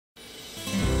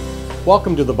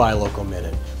Welcome to the Buy Local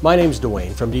Minute. My name's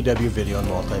Duane from DW Video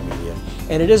Multimedia,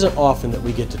 and it isn't often that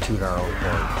we get to toot our own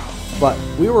horn. But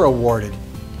we were awarded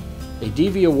a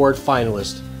DV Award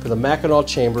finalist for the Mackinaw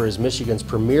Chamber as Michigan's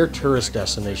premier tourist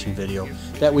destination video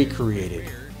that we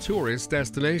created. Tourist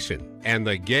destination and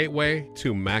the gateway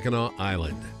to Mackinaw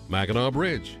Island, Mackinaw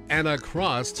Bridge, and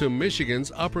across to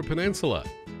Michigan's Upper Peninsula.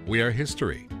 We are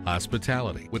history,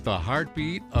 hospitality, with the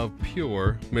heartbeat of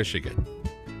pure Michigan.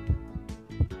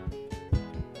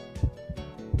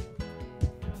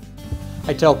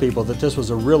 I tell people that this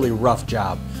was a really rough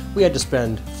job. We had to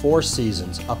spend 4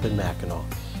 seasons up in Mackinaw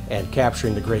and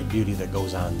capturing the great beauty that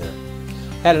goes on there.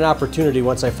 I had an opportunity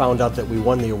once I found out that we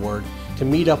won the award to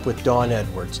meet up with Dawn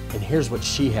Edwards, and here's what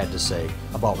she had to say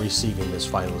about receiving this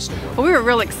finalist award. We were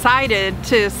real excited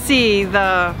to see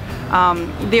the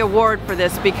award for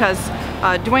this because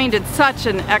Duane did such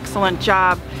an excellent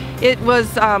job. It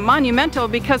was monumental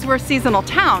because we're a seasonal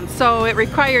town, so it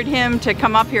required him to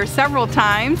come up here several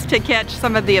times to catch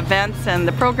some of the events and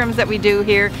the programs that we do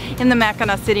here in the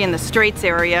Mackinaw City and the Straits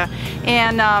area.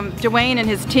 And Duane and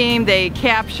his team, they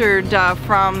captured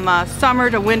from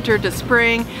summer to winter to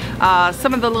spring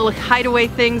some of the little hideaway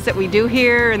things that we do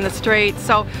here in the Straits.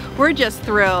 So we're just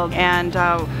thrilled, and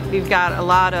we've got a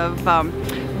lot of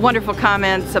wonderful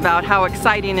comments about how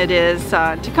exciting it is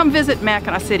to come visit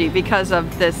Mackinaw City because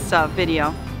of this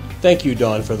video. Thank you,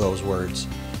 Dawn, for those words.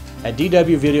 At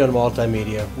DW Video and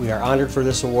Multimedia, we are honored for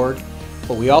this award,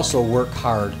 but we also work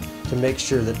hard to make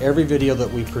sure that every video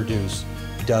that we produce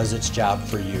does its job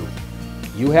for you.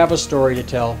 You have a story to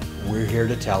tell, we're here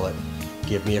to tell it.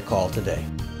 Give me a call today.